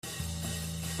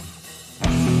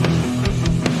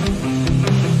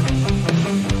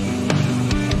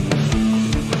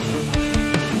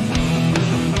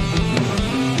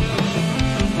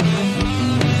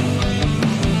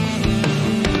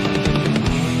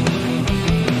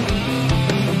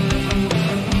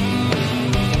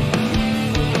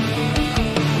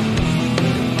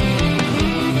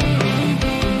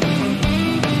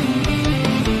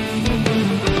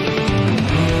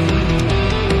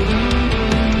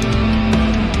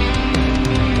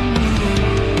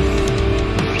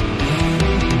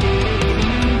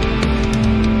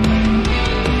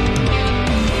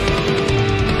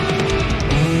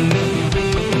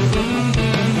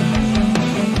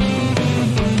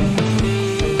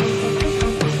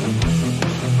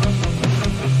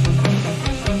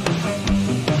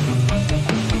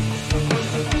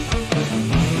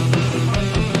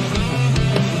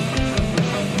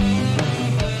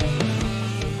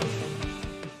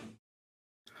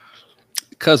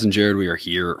Cousin Jared, we are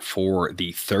here for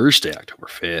the Thursday, October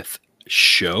 5th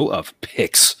show of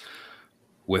Picks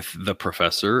with the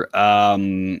Professor.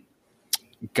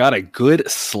 Got a good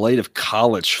slate of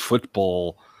college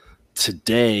football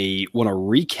today. Want to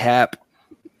recap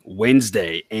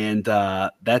Wednesday, and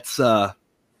that's I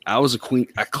was a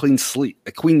clean sweep.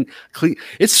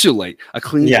 It's too late. A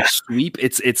clean sweep.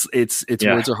 It's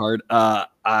words are hard.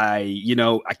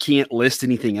 I can't list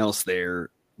anything else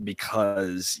there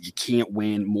because you can't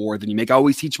win more than you make. I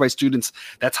always teach my students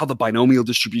that's how the binomial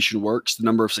distribution works. The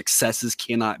number of successes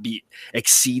cannot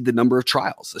exceed the number of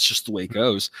trials. That's just the way it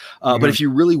goes. But if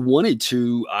you really wanted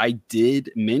to, I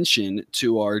did mention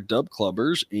to our Dub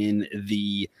Clubbers in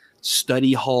the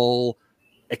study hall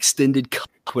extended,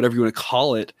 whatever you want to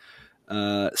call it,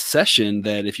 session,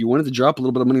 that if you wanted to drop a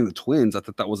little bit of money on the Twins, I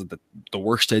thought that wasn't the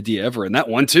worst idea ever. And that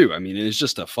one too. I mean, it was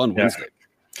just a fun Wednesday.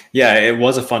 Yeah, it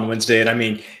was a fun Wednesday. And I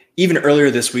mean, even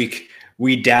earlier this week,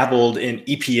 we dabbled in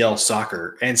EPL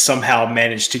soccer and somehow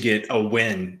managed to get a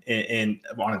win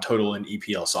on a total in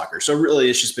EPL soccer. So really,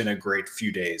 it's just been a great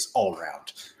few days all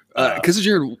around. Because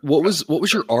Jared, what was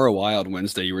your ROI on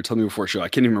Wednesday? You were telling me before show. I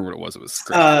can't even remember what it was. It was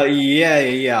great.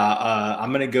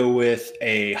 I'm gonna go with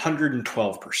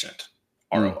 112%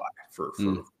 ROI for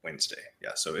Wednesday.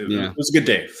 Yeah, so it was a good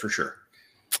day for sure.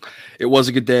 It was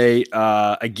a good day.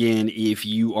 Again, if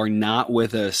you are not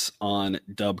with us on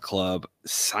Dub Club,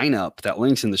 sign up. That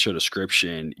link's in the show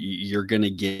description. You're gonna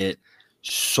get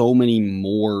so many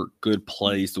more good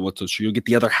plays than what's on show. You'll get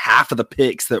the other half of the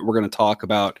picks that we're gonna talk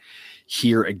about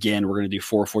here. Again, we're going to do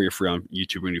 4 for you free on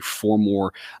YouTube. We're going to do 4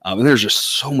 more. And there's just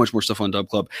so much more stuff on Dub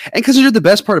Club. And consider the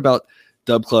best part about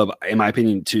Dub Club, in my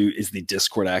opinion, too, is the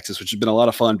Discord access, which has been a lot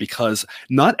of fun because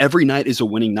not every night is a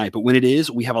winning night. But when it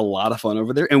is, we have a lot of fun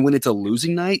over there. And when it's a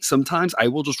losing night, sometimes I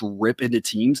will just rip into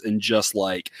teams and just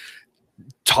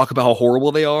talk about how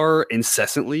horrible they are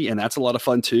incessantly, and that's a lot of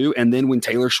fun too. And then when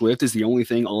Taylor Swift is the only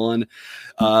thing on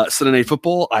Sunday Night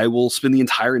Football, I will spend the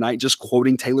entire night just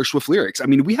quoting Taylor Swift lyrics. I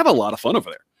mean, we have a lot of fun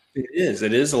over there.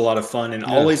 It is a lot of fun and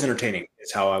always entertaining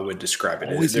is how I would describe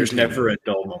it. There's never a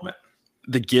dull moment.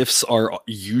 The gifts are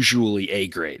usually A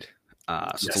grade.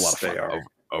 So it's a lot of fun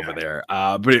over there.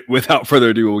 But without further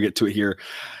ado, we'll get to it here.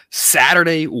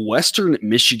 Saturday, Western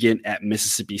Michigan at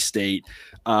Mississippi State.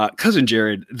 Cousin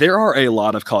Jared, there are a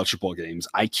lot of college football games.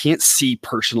 I can't see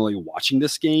personally watching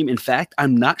this game. In fact,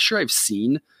 I'm not sure I've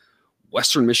seen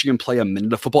Western Michigan play a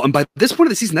minute of football. And by this point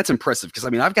of the season, that's impressive because, I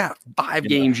mean, I've got 5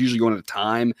 games usually going at a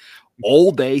time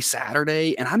all day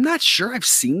Saturday, and I'm not sure I've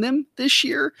seen them this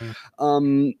year.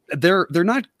 They're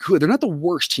not good. They're not the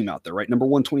worst team out there, right? Number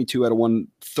 122 out of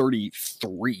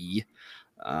 133.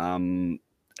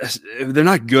 They're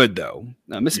not good, though.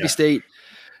 Mississippi State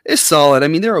is solid. I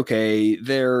mean, they're okay.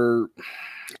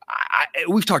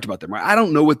 We've talked about them, right? I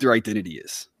don't know what their identity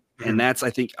is. And that's, I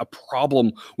think, a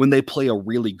problem when they play a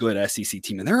really good SEC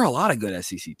team. And there are a lot of good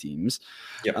SEC teams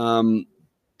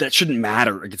that shouldn't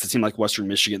matter against a team like Western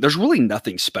Michigan. There's really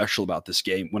nothing special about this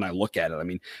game when I look at it. I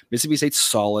mean, Mississippi State's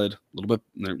solid, a little bit.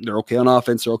 They're okay on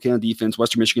offense. They're okay on defense.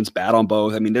 Western Michigan's bad on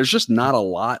both. I mean, there's just not a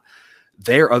lot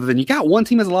there other than you got one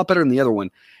team that's a lot better than the other one.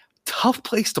 Tough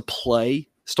place to play,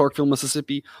 Starkville,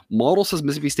 Mississippi. Model says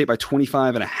Mississippi State by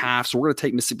 25.5. So we're going to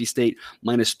take Mississippi State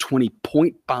minus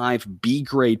 20.5 B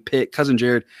grade pick. Cousin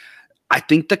Jared, I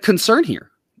think the concern here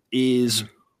is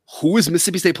who is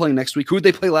Mississippi State playing next week? Who did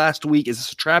they play last week? Is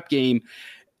this a trap game?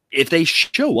 If they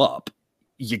show up,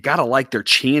 you got to like their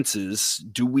chances.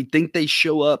 Do we think they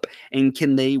show up and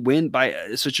can they win by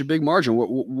such a big margin?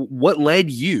 What led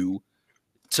you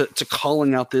to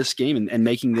calling out this game and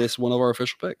making this one of our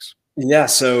official picks? Yeah,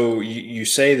 so you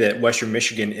say that Western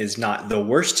Michigan is not the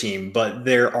worst team, but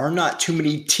there are not too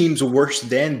many teams worse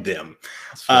than them.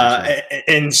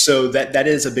 And so that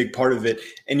is a big part of it.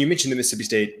 And you mentioned the Mississippi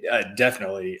State,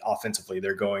 definitely offensively,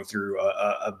 they're going through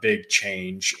a big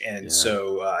change. And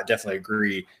so I definitely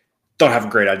agree. Don't have a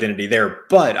great identity there,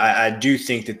 but I do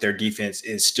think that their defense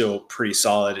is still pretty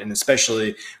solid. And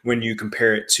especially when you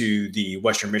compare it to the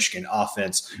Western Michigan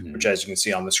offense, which as you can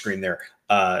see on the screen there,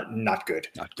 not good.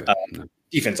 Not good.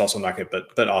 Defense also not good, but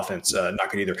offense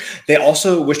not good either.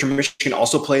 Western Michigan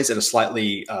also plays at a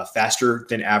slightly faster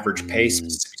than average pace.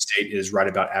 Mississippi State is right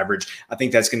about average. I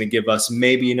think that's going to give us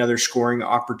maybe another scoring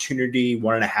opportunity,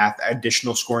 1.5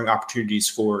 additional scoring opportunities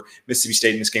for Mississippi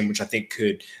State in this game, which I think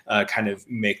could kind of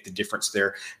make the difference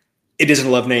there. It is an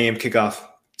 11 a.m. kickoff.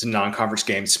 It's a non-conference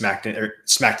game, smacked in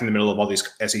the middle of all these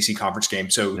SEC conference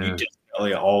games. So you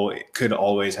definitely could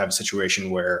always have a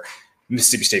situation where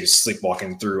Mississippi State is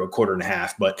sleepwalking through a quarter and a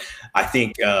half. But I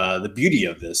think the beauty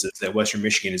of this is that Western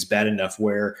Michigan is bad enough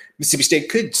where Mississippi State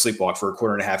could sleepwalk for a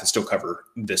quarter and a half and still cover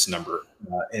this number.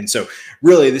 And so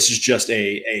really this is just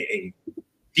a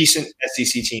decent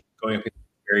SEC team going up against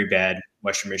a very bad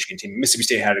Western Michigan team. Mississippi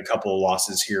State had a couple of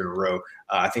losses here in a row.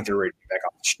 I think they're ready to get back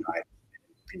off the schneid.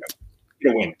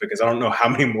 Get a win, because I don't know how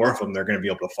many more of them they're going to be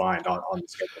able to find on the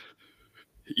schedule.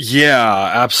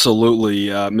 Yeah, absolutely.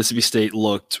 Mississippi State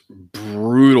looked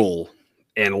brutal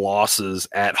in losses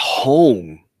at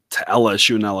home to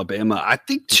LSU and Alabama. I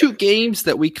think two games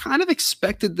that we kind of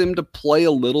expected them to play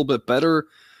a little bit better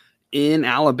in.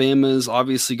 Alabama's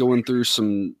obviously going through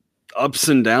some ups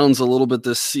and downs a little bit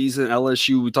this season.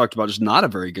 LSU, we talked about, just not a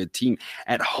very good team.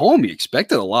 At home, you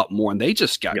expected a lot more, and they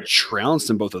just got trounced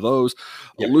in both of those.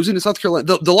 Losing to South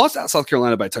Carolina, the loss at South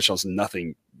Carolina by touchdowns,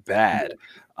 nothing bad.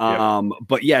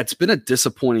 But yeah, it's been a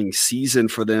disappointing season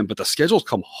for them, but the schedule's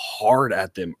come hard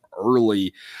at them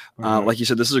early. Like you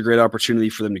said, this is a great opportunity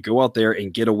for them to go out there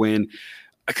and get a win.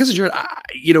 Because Jared,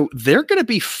 they're going to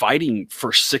be fighting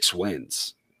for 6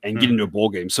 wins and get into a bowl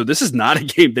game. So this is not a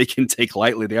game they can take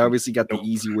lightly. They obviously got the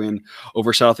easy win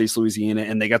over Southeast Louisiana,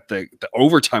 and they got the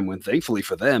overtime win, thankfully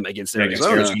for them, against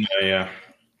Arizona.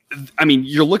 I mean,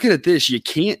 you're looking at this,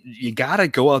 you got to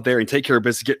go out there and take care of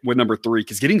business, get win number 3,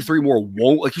 because getting 3 more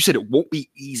won't, like you said, it won't be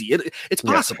easy. It's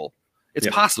possible. It's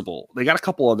possible. They got a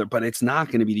couple other, but it's not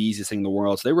going to be the easiest thing in the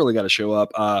world. So they really got to show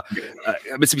up.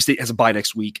 Mississippi State has a bye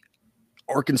next week.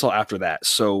 Arkansas after that.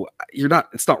 So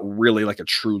it's not really like a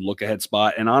true look ahead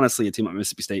spot. And honestly, a team like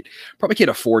Mississippi State probably can't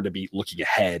afford to be looking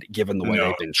ahead given the way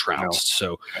they've been trounced.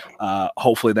 So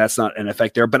hopefully that's not an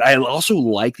effect there. But I also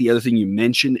like the other thing you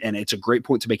mentioned, and it's a great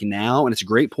point to make now. And it's a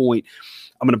great point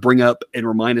I'm going to bring up and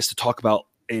remind us to talk about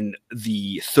in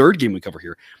the third game we cover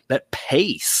here, that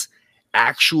pace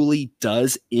actually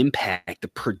does impact the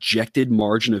projected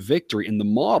margin of victory in the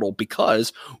model,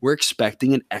 because we're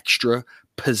expecting an extra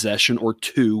possession or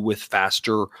 2 with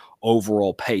faster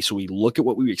overall pace. So we look at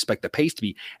what we expect the pace to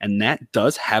be, and that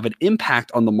does have an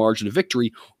impact on the margin of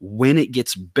victory when it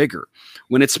gets bigger.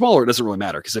 When it's smaller, it doesn't really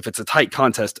matter, because if it's a tight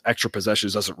contest, extra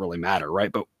possessions doesn't really matter,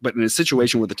 right? But in a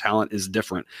situation where the talent is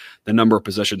different, the number of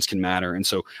possessions can matter. And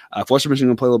so if Western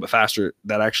Michigan can play a little bit faster,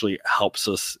 that actually helps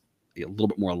us a little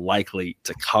bit more likely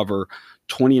to cover.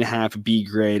 20.5 B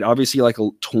grade. Obviously, like a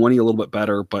 20 a little bit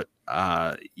better, but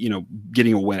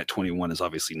getting a win at 21 is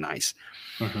obviously nice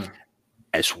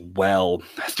as well.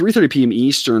 3:30 p.m.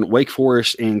 Eastern, Wake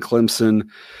Forest and Clemson.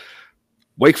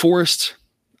 Wake Forest,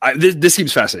 this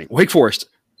seems fascinating. Wake Forest,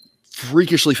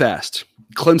 freakishly fast.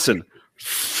 Clemson,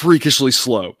 freakishly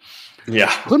slow. Yeah.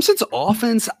 Clemson's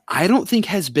offense, I don't think,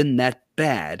 has been that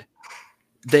bad.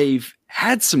 They've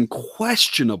had some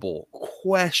questionable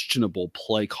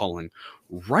play calling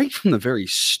right from the very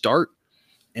start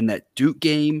in that Duke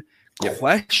game.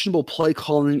 Questionable play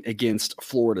calling against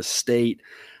Florida State.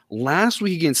 Last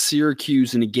week against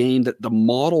Syracuse, in a game that the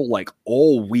model, like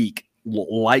all week,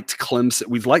 liked Clemson.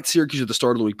 We've liked Syracuse at the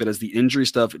start of the week, but as the injury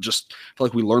stuff, it just felt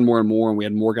like we learned more and more, and we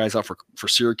had more guys out for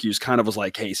Syracuse. Kind of was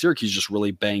like, hey, Syracuse just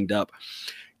really banged up.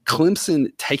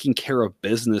 Clemson taking care of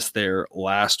business there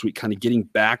last week, kind of getting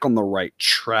back on the right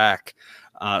track.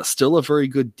 Still a very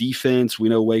good defense. We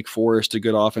know Wake Forest, a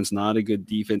good offense, not a good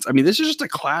defense. I mean, this is just a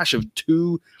clash of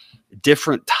two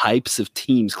different types of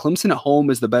teams. Clemson at home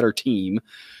is the better team.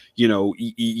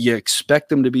 You expect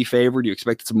them to be favored. You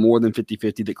expect it's more than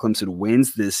 50-50 that Clemson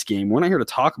wins this game. We're not here to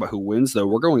talk about who wins, though.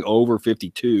 We're going over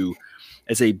 52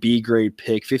 as a B grade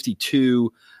pick.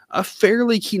 52, a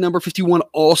fairly key number. 51,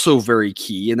 also very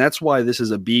key. And that's why this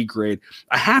is a B grade.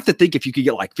 I have to think if you could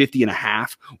get like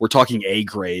 50.5, we're talking A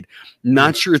grade.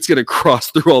 Not sure it's going to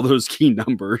cross through all those key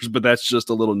numbers, but that's just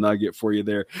a little nugget for you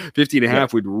there.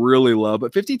 50.5 we'd really love,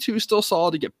 but 52 is still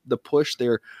solid to get the push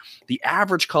there. The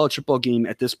average college football game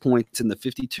at this point is in the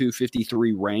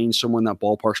 52-53 range. Somewhere in that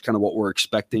ballpark is kind of what we're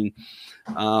expecting.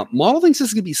 Model thinks this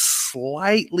is going to be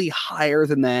slightly higher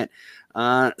than that,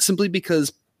 simply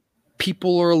because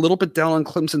people are a little bit down on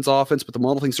Clemson's offense, but the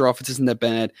model thinks their offense isn't that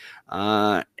bad.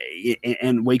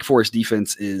 And Wake Forest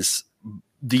defense is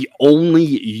the only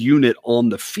unit on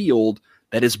the field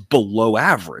that is below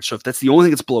average. So if that's the only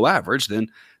thing that's below average, then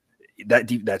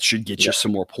that should get you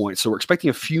some more points. So we're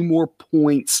expecting a few more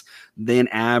points than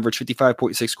average.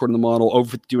 55.6 according to the model,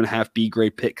 over 52.5 B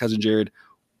grade pick. Cousin Jared,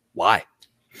 why?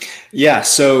 Yeah,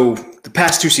 so the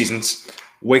past 2 seasons,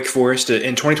 Wake Forest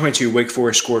in 2022, Wake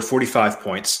Forest scored 45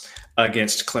 points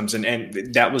against Clemson,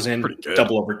 and that was in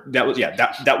double over. That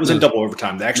was in double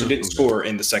overtime. They actually didn't score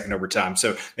in the second overtime,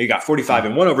 so they got 45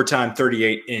 in one overtime,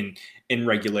 38 in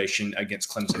regulation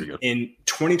against Clemson. In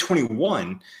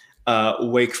 2021,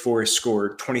 Wake Forest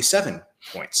scored 27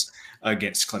 points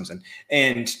against Clemson.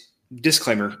 And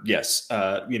disclaimer, yes,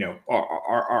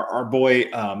 our boy,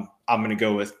 I'm going to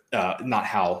go with not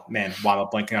Howell, man, why am I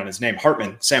blanking on his name?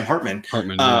 Sam Hartman,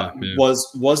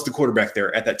 was the quarterback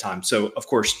there at that time. So, of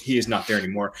course, he is not there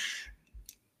anymore.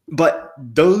 But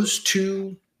those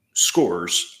two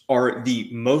scores are the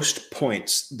most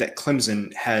points that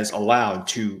Clemson has allowed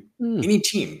to any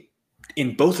team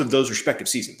in both of those respective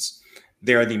seasons.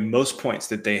 They are the most points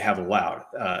that they have allowed.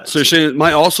 So you're saying it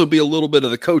might also be a little bit of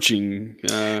the coaching,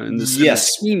 and the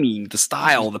scheming, the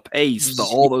style, the pace,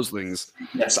 all those things.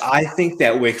 Yes, I think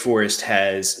that Wake Forest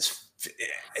has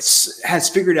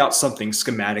figured out something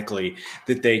schematically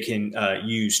that they can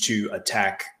use to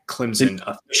attack Clemson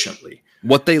efficiently.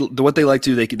 What they like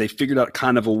to do, they figured out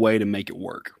kind of a way to make it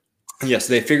work. Yes,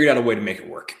 they figured out a way to make it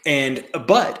work.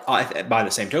 But by the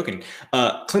same token,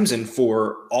 Clemson,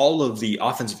 for all of the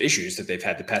offensive issues that they've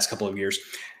had the past couple of years,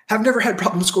 have never had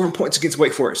problems scoring points against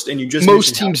Wake Forest. And you just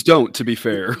most teams don't, to be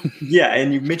fair. Yeah,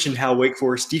 and you mentioned how Wake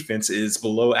Forest defense is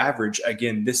below average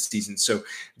again this season. So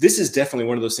this is definitely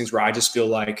one of those things where I just feel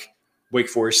like Wake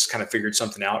Forest kind of figured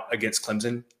something out against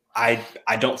Clemson. I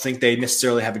don't think they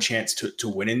necessarily have a chance to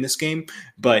win in this game,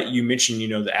 but you mentioned,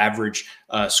 the average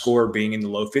score being in the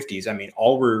low 50s. I mean,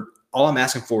 all I'm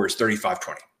asking for is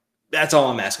 35-20. That's all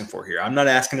I'm asking for here. I'm not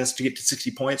asking us to get to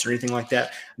 60 points or anything like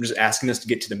that. I'm just asking us to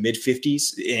get to the mid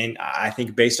 50s. And I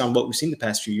think based on what we've seen the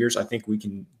past few years, I think we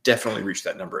can definitely reach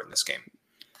that number in this game.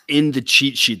 In the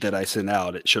cheat sheet that I sent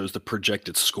out, it shows the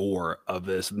projected score of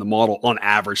this, and the model on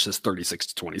average says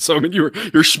 36-20. So I mean,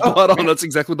 you're spot on. That's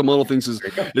exactly what the model thinks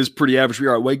is pretty average. We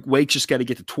are Wake just got to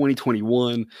get to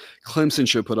 2021. Clemson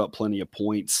should put up plenty of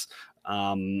points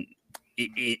in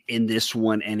this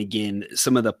one. And again,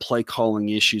 some of the play calling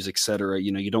issues, etc.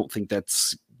 You don't think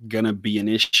that's going to be an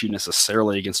issue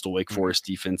necessarily against a Wake Forest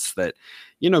defense that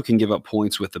can give up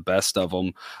points with the best of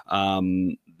them.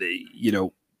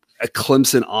 A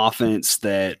Clemson offense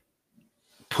that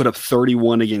put up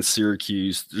 31 against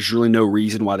Syracuse. There's really no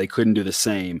reason why they couldn't do the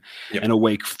same. Yep. And a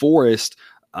Wake Forest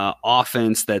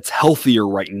offense that's healthier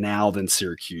right now than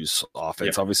Syracuse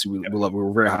offense. Yep. Obviously,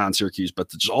 we're very high on Syracuse, but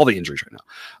just all the injuries right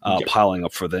now piling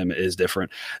up for them is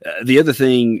different. The other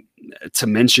thing to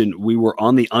mention, we were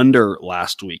on the under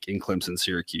last week in Clemson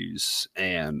Syracuse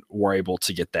and were able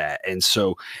to get that. And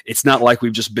so it's not like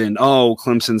we've just been,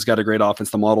 Clemson's got a great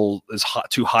offense, the model is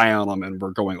too high on them and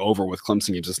we're going over with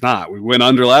Clemson games. It's not. We went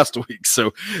under last week.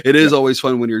 So it is always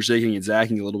fun when you're shaking and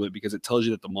zacking a little bit, because it tells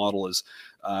you that the model is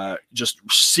just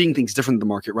seeing things different in the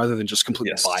market rather than just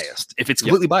completely biased. If it's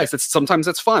completely biased, sometimes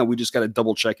that's fine. We just got to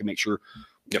double check and make sure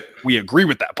we agree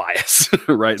with that bias,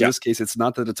 right? In this case, it's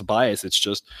not that it's a bias. It's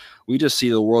just, we just see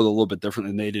the world a little bit different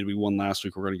than they did. We won last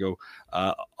week. We're going to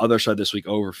go other side this week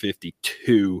over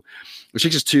 52, which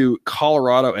takes us to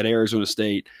Colorado at Arizona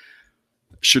State.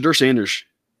 Shedeur Sanders,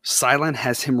 Sideline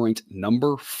has him ranked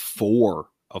number 4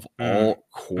 of all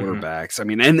quarterbacks. I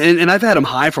mean, and I've had him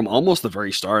high from almost the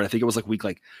very start. I think it was like week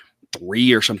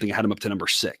 3 or something. I had him up to number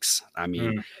 6. I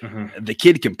mean, the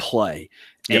kid can play.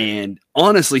 Yep. And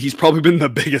honestly, he's probably been the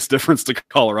biggest difference to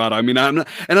Colorado. I mean, I'm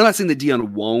not saying that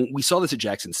Deion won't. We saw this at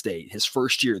Jackson State, his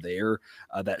first year there.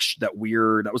 That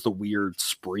was the weird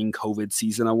spring COVID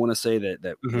season. I want to say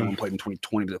that no one played in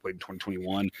 2020, but they played in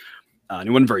 2021. And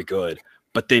it wasn't very good,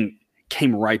 but then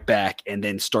came right back and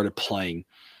then started playing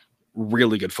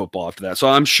really good football after that. So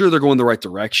I'm sure they're going the right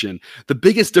direction. The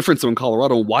biggest difference in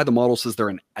Colorado and why the model says they're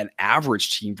an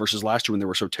average team versus last year when they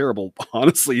were so terrible,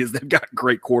 honestly, is they've got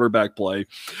great quarterback play.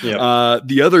 Yep.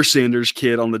 The other Sanders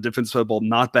kid on the defensive side of the ball,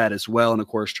 not bad as well. And of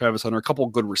course, Travis Hunter, a couple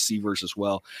of good receivers as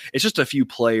well. It's just a few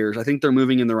players. I think they're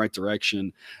moving in the right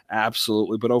direction.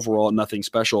 Absolutely. But overall, nothing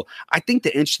special. I think the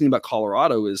interesting thing about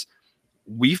Colorado is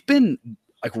we've been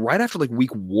right after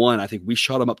week 1, I think we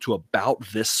shot them up to about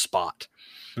this spot.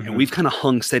 And we've kind of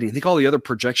hung steady. I think all the other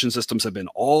projection systems have been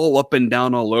all up and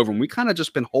down all over. And we kind of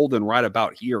just been holding right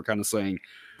about here, kind of saying,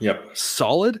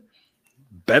 solid,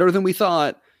 better than we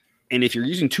thought. And if you're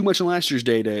using too much in last year's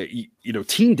data,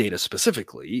 team data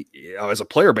specifically, as a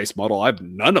player-based model, I have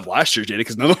none of last year's data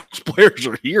because none of those players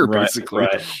are here, basically.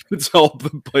 Right. It's all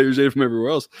the players' data from everywhere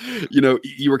else.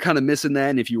 You were kind of missing that.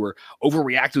 And if you were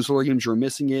overreacting to sort of games, you were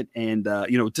missing it. And,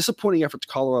 disappointing effort to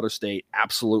Colorado State,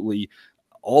 absolutely.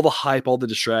 All the hype, all the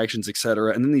distractions, et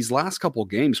cetera. And then these last couple of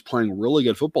games playing really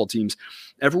good football teams,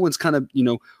 everyone's kind of,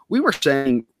 we were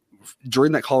saying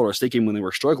during that Colorado State game when they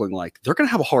were struggling, they're going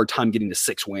to have a hard time getting to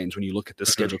 6 wins when you look at the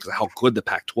schedule because of how good the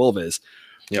Pac-12 is.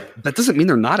 Yep. That doesn't mean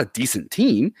they're not a decent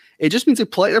team. It just means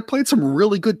they're playing some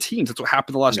really good teams. That's what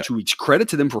happened the last 2 weeks. Credit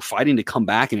to them for fighting to come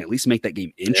back and at least make that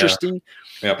game interesting.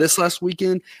 This last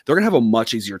weekend. They're going to have a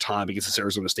much easier time against this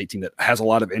Arizona State team that has a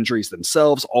lot of injuries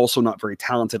themselves, also not very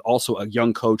talented, also a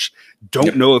young coach.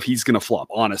 Don't know if he's going to flop,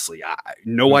 honestly.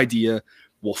 No idea.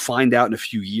 We'll find out in a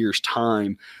few years'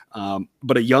 time.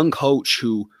 But a young coach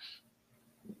who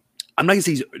I'm not going to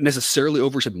say he's necessarily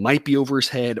over his head, might be over his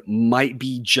head, might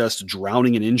be just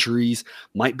drowning in injuries,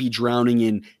 might be drowning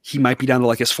in, he might be down to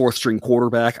like his fourth string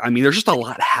quarterback. I mean, there's just a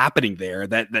lot happening there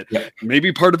that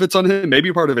maybe part of it's on him,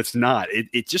 maybe part of it's not.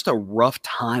 It's just a rough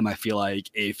time, I feel like,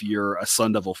 if you're a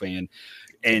Sun Devil fan.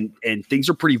 And things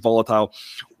are pretty volatile.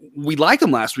 We liked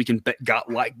them last week and got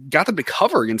them to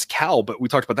cover against Cal, but we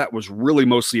talked about that was really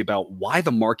mostly about why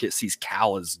the market sees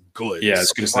Cal as good. Yeah,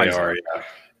 it's because they are. Yeah.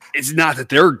 It's not that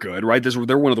they're good, right?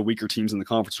 They're one of the weaker teams in the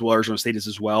conference. Well, Arizona State is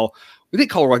as well. We think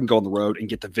Colorado can go on the road and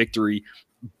get the victory.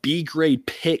 B grade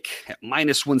pick at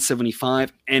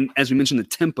 -175. And as we mentioned, the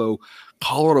tempo,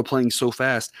 Colorado playing so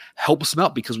fast helps them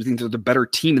out because we think they're the better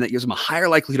team, and that gives them a higher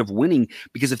likelihood of winning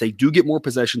because if they do get more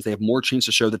possessions, they have more chance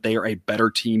to show that they are a better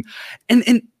team.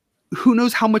 And who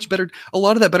knows how much better – a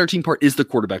lot of that better team part is the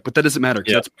quarterback, but that doesn't matter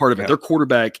because that's part of it. Their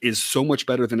quarterback is so much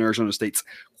better than Arizona State's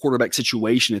quarterback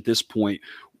situation at this point.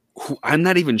 I'm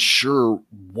not even sure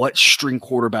what string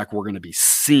quarterback we're going to be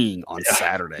seeing on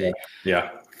Saturday. Yeah.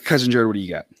 Cousin Jared, what do you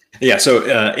got? Yeah, so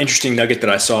interesting nugget that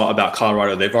I saw about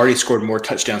Colorado. They've already scored more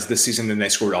touchdowns this season than they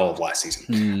scored all of last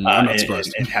season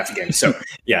in half a game. So,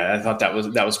 yeah, I thought that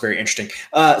was very interesting.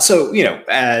 So,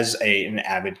 as an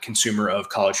avid consumer of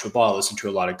college football, I listen to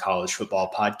a lot of college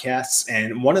football podcasts,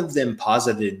 and one of them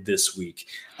posited this week,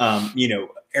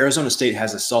 Arizona State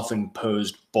has a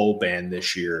self-imposed bowl ban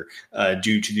this year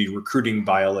due to the recruiting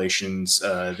violations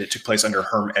that took place under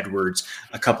Herm Edwards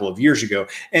a couple of years ago.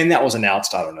 And that was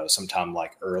announced, I don't know, sometime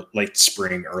like late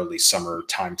spring, early summer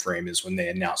timeframe is when they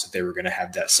announced that they were going to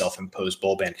have that self-imposed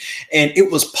bowl ban. And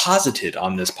it was posited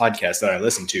on this podcast that I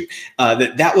listened to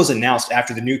that was announced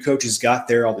after the new coaches got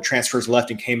there, all the transfers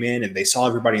left and came in, and they saw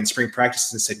everybody in spring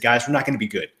practice and said, guys, we're not going to be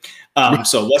good.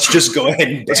 So let's just go ahead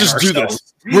and let's just do this.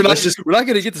 We're not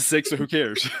going to get to 6, so who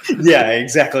cares? Yeah,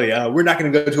 exactly. We're not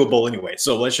going to go to a bowl anyway,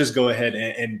 so let's just go ahead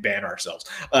and ban ourselves.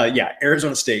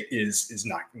 Arizona State is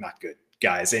not good,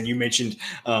 guys. And you mentioned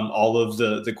all of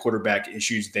the quarterback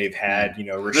issues they've had.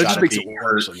 Rashada being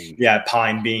hurt,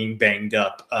 Pine being banged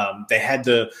up. They had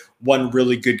the one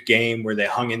really good game where they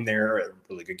hung in there.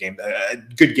 A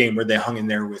good game where they hung in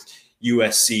there with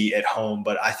USC at home,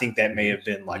 but I think that may have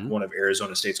been like one of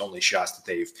Arizona State's only shots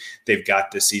that they've got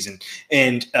this season.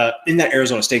 And in that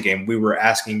Arizona State game, we were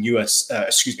asking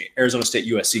Arizona State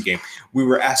USC game, we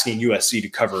were asking USC to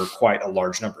cover quite a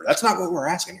large number. That's not what we're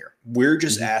asking here. We're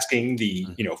just asking the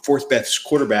fourth best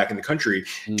quarterback in the country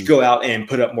to go out and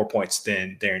put up more points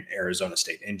than Arizona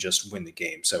State and just win the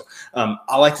game. So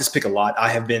I like this pick a lot. I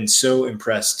have been so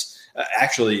impressed.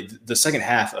 Actually, the second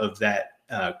half of that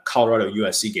Colorado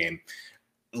USC game,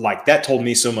 like that told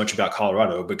me so much about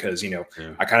Colorado because,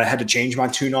 I kind of had to change my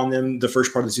tune on them the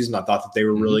first part of the season. I thought that they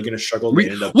were really going to struggle. We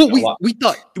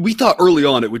thought early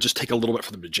on it would just take a little bit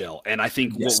for them to gel. And I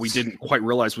think what we didn't quite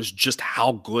realize was just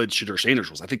how good Shedeur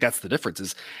Sanders was. I think that's the difference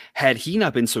is had he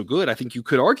not been so good, I think you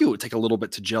could argue it would take a little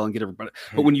bit to gel and get everybody.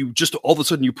 But when you just all of a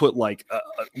sudden you put like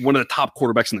one of the top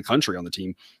quarterbacks in the country on the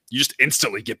team, you just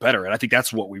instantly get better. And I think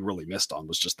that's what we really missed on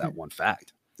was just that one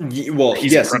fact. Well,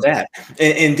 yes, that.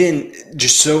 And then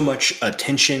just so much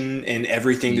attention and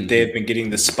everything that they have been getting,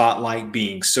 the spotlight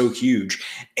being so huge.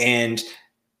 And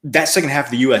that second half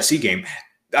of the USC game,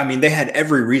 I mean, they had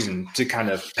every reason to kind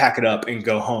of pack it up and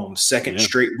go home. Second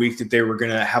straight week that they were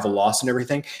going to have a loss and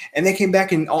everything. And they came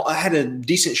back and had a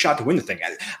decent shot to win the thing.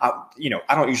 I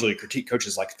don't usually critique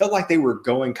coaches. Felt like they were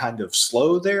going kind of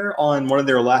slow there on one of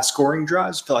their last scoring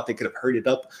drives. Felt like they could have hurried it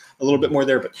up a little bit more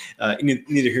there, but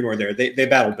neither here nor there. They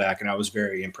battled back, and I was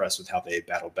very impressed with how they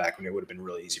battled back when it would have been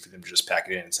really easy for them to just pack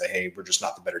it in and say, hey, we're just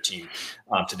not the better team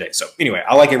today. So anyway,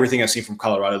 I like everything I've seen from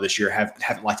Colorado this year.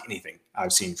 Haven't liked anything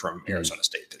I've seen from Arizona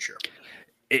State this year.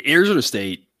 Arizona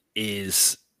State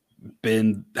has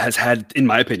had, in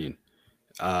my opinion,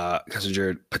 Cousin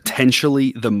Jared,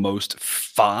 potentially the most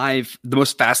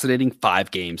fascinating 5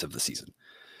 games of the season.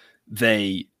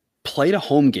 They played a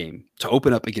home game to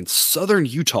open up against Southern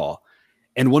Utah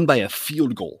and won by a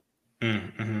field goal.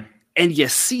 And you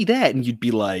see that and you'd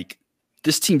be like,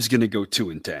 this team's going to go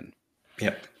 2-10.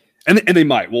 Yep. And they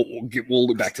might. We'll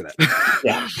look back to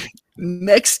that.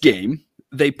 Next game,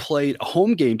 they played a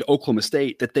home game to Oklahoma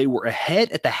State that they were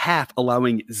ahead at the half,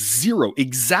 allowing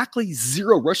exactly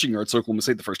zero rushing yards to Oklahoma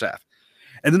State the first half.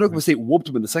 And then Oklahoma State whooped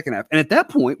them in the second half. And at that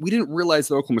point, we didn't realize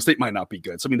that Oklahoma State might not be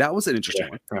good. So, I mean, that was an interesting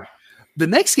one. Right. The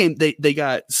next game, they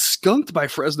got skunked by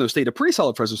Fresno State, a pretty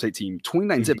solid Fresno State team,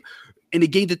 29-zip, in a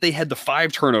game that they had the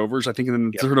 5 turnovers, I think, and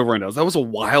then the turnover ended. That was a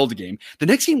wild game. The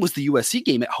next game was the USC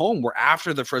game at home, where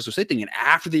after the Fresno Sate thing and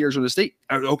after the Oklahoma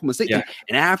State thing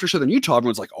and after Southern Utah,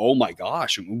 everyone's like, oh my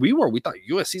gosh. And we thought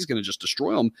USC is going to just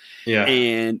destroy them. Yeah.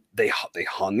 And they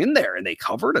hung in there and they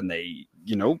covered and they,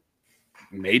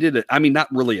 made it. I mean, not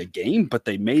really a game, but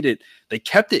they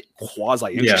kept it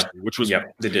quasi interesting, which was,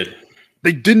 they did.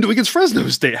 They didn't do it against Fresno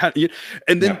State,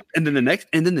 and then the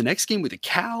next game with the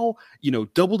Cal,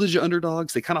 double digit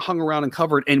underdogs. They kind of hung around and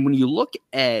covered. And when you look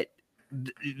at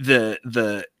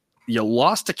you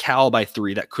lost to Cal by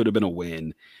 3, that could have been a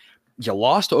win. You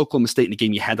lost to Oklahoma State in a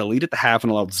game you had to lead at the half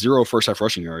and allowed 0 first half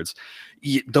rushing yards.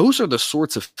 Those are the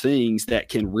sorts of things that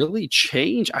can really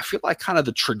change, I feel like, kind of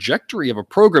the trajectory of a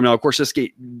program. Now, of course, this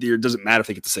game, it doesn't matter if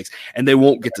they get to 6, and they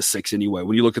won't get to 6 anyway.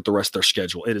 When you look at the rest of their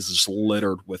schedule, it is just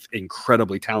littered with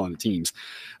incredibly talented teams.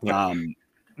 Yeah.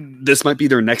 This might be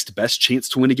their next best chance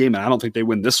to win a game, and I don't think they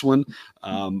win this one.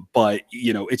 But,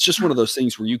 it's just one of those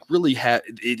things where you really have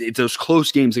those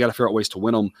close games, they got to figure out ways to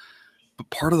win them. But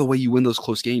part of the way you win those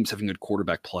close games, having good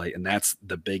quarterback play, and that's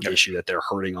the big issue that they're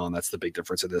hurting on. That's the big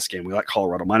difference in this game. We like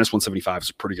Colorado. -175 is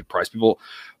a pretty good price. People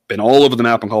been all over the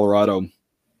map on Colorado.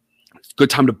 It's a good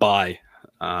time to buy,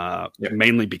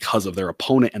 mainly because of their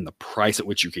opponent and the price at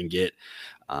which you can get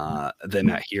them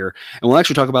at here. And we'll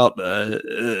actually talk about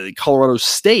Colorado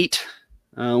State,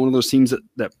 one of those teams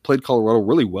that played Colorado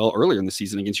really well earlier in the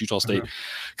season against Utah State.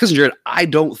 Because, Jared, I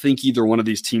don't think either one of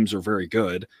these teams are very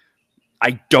good.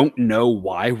 I don't know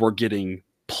why we're getting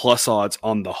plus odds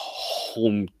on the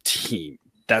home team.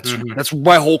 That's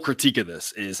my whole critique of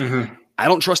this is I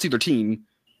don't trust either team.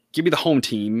 Give me the home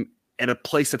team at a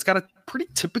place that's got a pretty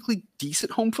typically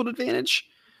decent home field advantage.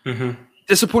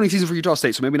 Disappointing season for Utah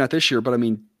State, so maybe not this year, but I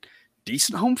mean,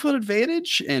 decent home field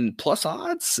advantage and plus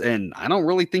odds, and I don't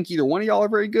really think either one of y'all are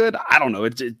very good. I don't know.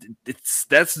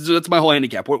 That's my whole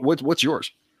handicap. What's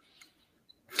yours?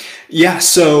 Yeah,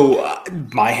 so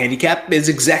my handicap is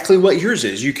exactly what yours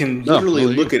is. You can literally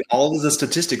look at all of the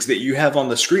statistics that you have on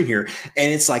the screen here,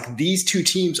 and it's like these two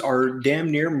teams are damn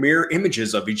near mirror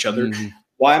images of each other.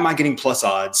 Why am I getting plus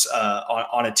odds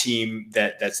on a team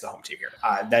that's the home team here?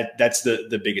 That's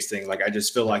the biggest thing. Like, I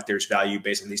just feel like there's value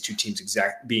based on these two teams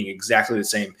being exactly the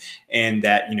same, and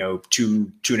that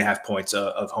 2.5 points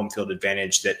of home field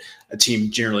advantage that a team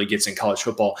generally gets in college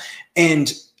football.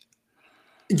 And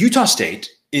Utah State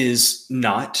is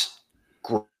not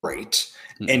great.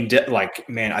 And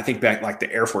I think back like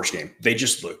the Air Force game, they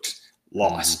just looked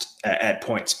lost at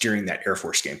points during that Air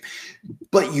Force game.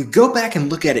 But you go back and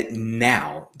look at it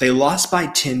now, they lost by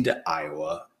 10 to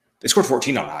Iowa. They scored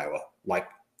 14 on Iowa. Like,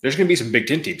 there's going to be some Big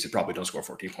Ten teams that probably don't score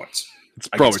 14 points. It's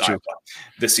probably true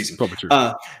this season. Probably true.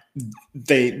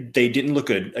 They didn't look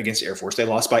good against Air Force. They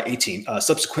lost by 18.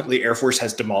 Subsequently, Air Force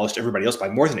has demolished everybody else by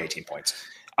more than 18 points.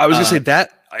 I was going to say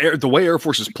that the way Air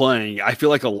Force is playing, I feel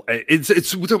like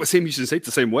it's we talk about Sam Houston State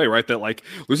the same way, right? That like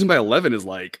losing by 11 is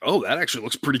like, oh, that actually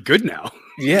looks pretty good now.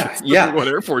 Yeah. What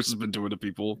Air Force has been doing to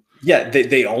people. Yeah,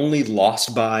 they only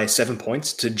lost by 7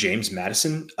 points to James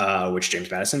Madison, which James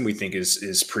Madison we think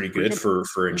is pretty good for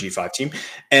a G5 team.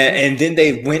 And then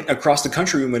they went across the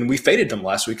country when we faded them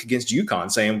last week against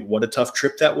UConn, saying what a tough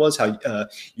trip that was. How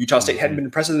Utah State hadn't been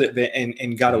impressive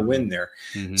and got a win there.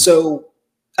 So.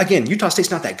 Again, Utah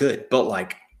State's not that good, but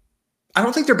like, I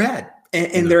don't think they're bad,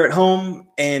 and they're at home.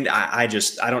 And I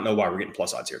don't know why we're getting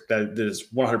plus odds here. That is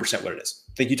 100% what it is.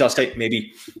 I think Utah State,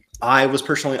 maybe I was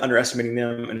personally underestimating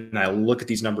them, and I look at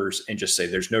these numbers and just say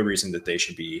there's no reason that they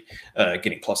should be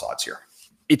getting plus odds here.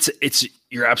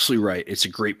 You're absolutely right. It's a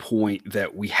great point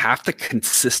that we have to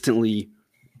consistently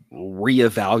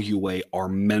reevaluate our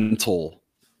mental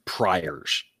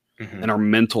priors. And our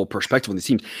mental perspective on these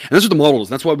teams. And that's what the model is.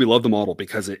 That's why we love the model,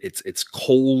 because it's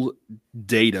cold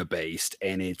data based,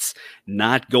 and it's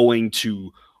not going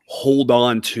to hold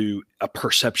on to a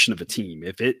perception of a team.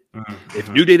 If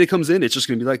new data comes in, it's just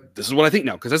going to be like, this is what I think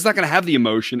now, because that's not going to have the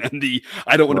emotion and the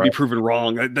I don't want to be proven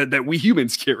wrong that we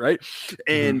humans get, right?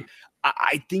 And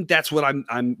I think that's what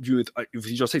I'm viewing with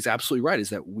Utah State's absolutely right,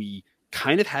 is that we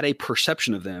kind of had a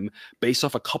perception of them based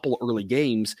off a couple of early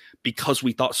games because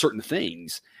we thought certain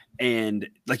things. And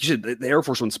like you said, the Air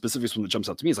Force one specifically is one that jumps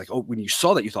out to me. Is like, oh, when you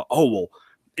saw that, you thought, oh, well,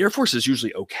 Air Force is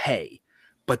usually okay.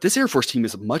 But this Air Force team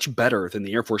is much better than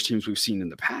the Air Force teams we've seen in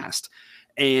the past.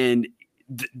 And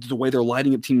the way they're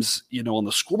lighting up teams, on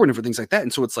the scoreboard and different things like that.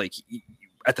 And so it's like,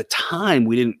 at the time,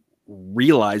 we didn't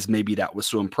realize maybe that was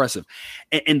so impressive.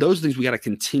 And those things we got to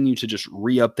continue to just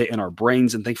re-update in our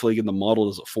brains. And thankfully, again, the model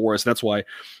does it for us. That's why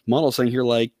model's saying here,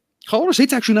 like, Colorado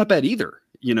State's actually not bad either.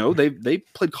 You know, they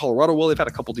played Colorado well. They've had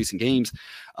a couple decent games.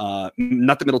 Not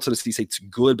that Middle Tennessee State's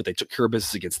good, but they took care of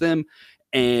business against them.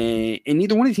 And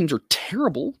neither one of these teams are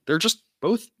terrible. They're just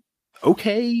both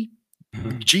okay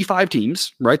G5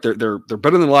 teams, right? They're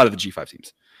better than a lot of the G5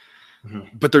 teams,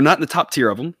 but they're not in the top tier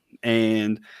of them.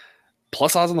 And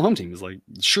plus odds on the home team is like,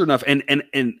 sure enough. And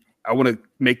I want to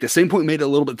make the same point made a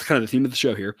little bit, kind of the theme of the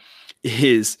show here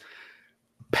is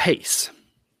pace.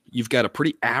 You've got a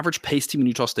pretty average pace team in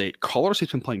Utah State. Colorado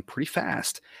State's been playing pretty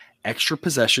fast. Extra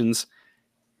possessions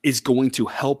is going to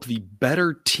help the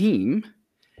better team.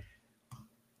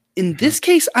 In this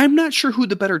case, I'm not sure who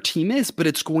the better team is, but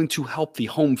it's going to help the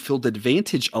home field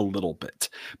advantage a little bit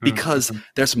because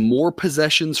there's more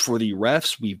possessions for the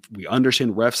refs. We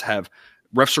understand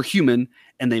refs are human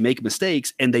and they make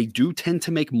mistakes, and they do tend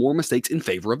to make more mistakes in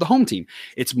favor of the home team.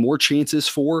 It's more chances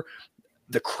for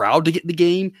the crowd to get in the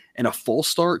game and a false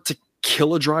start to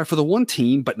kill a drive for the one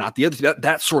team, but not the other.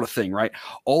 That sort of thing, right?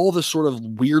 All the sort of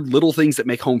weird little things that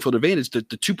make home field advantage. The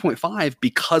 2.5,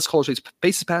 because Colorado State's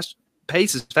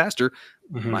pace is faster,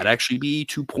 might actually be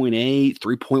 2.8,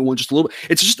 3.1, just a little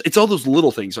bit. It's all those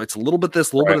little things. So it's a little bit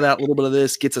this, a little bit of that, a little bit of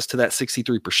this gets us to that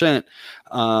 63%,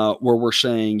 where we're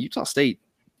saying Utah State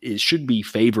should be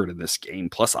favored in this game.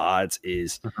 Plus odds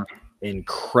is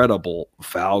incredible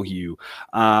value.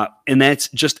 And that's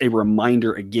just a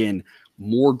reminder again,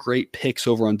 more great picks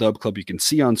over on Dub Club. You can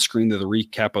see on screen the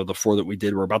recap of the 4 that we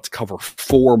did. We're about to cover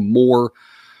 4 more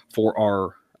for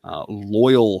our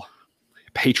loyal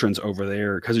patrons over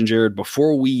there. Cousin Jared,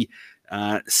 before we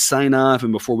sign off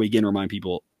and before we again remind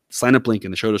people, sign up link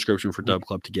in the show description for Dub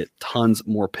Club to get tons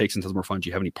more picks and tons more fun. Do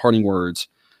you have any parting words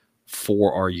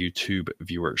for our YouTube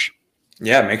viewers?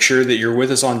 Yeah, make sure that you're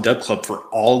with us on Dub Club for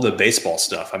all the baseball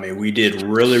stuff. I mean, we did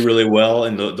really, really well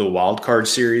in the wild card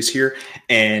series here,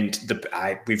 and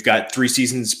we've got 3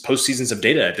 postseasons of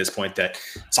data at this point that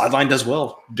Sideline does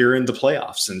well during the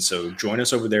playoffs, and so join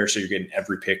us over there so you're getting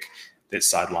every pick that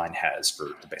Sideline has for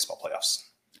the baseball playoffs.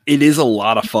 It is a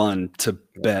lot of fun to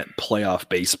bet playoff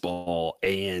baseball,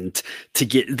 and to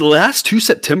get the last 2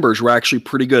 Septembers were actually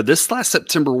pretty good. This last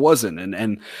September wasn't,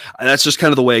 and that's just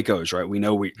kind of the way it goes, right? We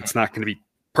know it's not going to be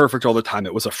perfect all the time.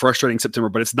 It was a frustrating September,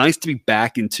 but it's nice to be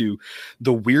back into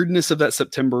the weirdness of that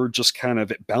September. Just kind of,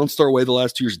 it bounced our way the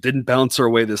last 2 years, didn't bounce our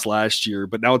way this last year,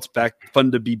 but now it's back, fun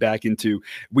to be back into.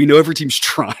 We know every team's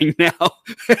trying now,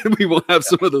 and we won't have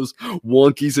some of those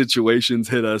wonky situations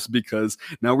hit us because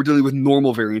now we're dealing with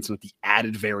normal variants, with the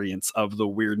added variants of the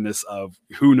weirdness of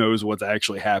who knows what's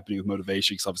actually happening with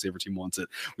motivation, because obviously every team wants it.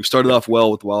 We've started off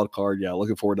well with the wild card. Yeah,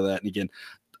 looking forward to that. And again,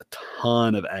 a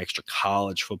ton of extra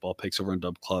college football picks over on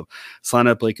Dub Club. Sign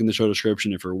up, link in the show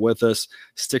description. If you're with us,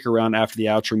 stick around after the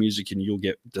outro music and you'll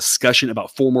get discussion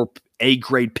about 4 more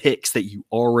A-grade picks that you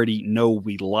already know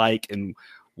we like, and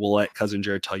we'll let Cousin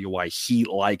Jared tell you why he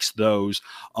likes those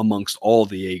amongst all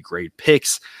the A-grade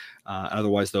picks.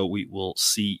 Otherwise, though, we will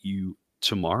see you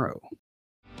tomorrow.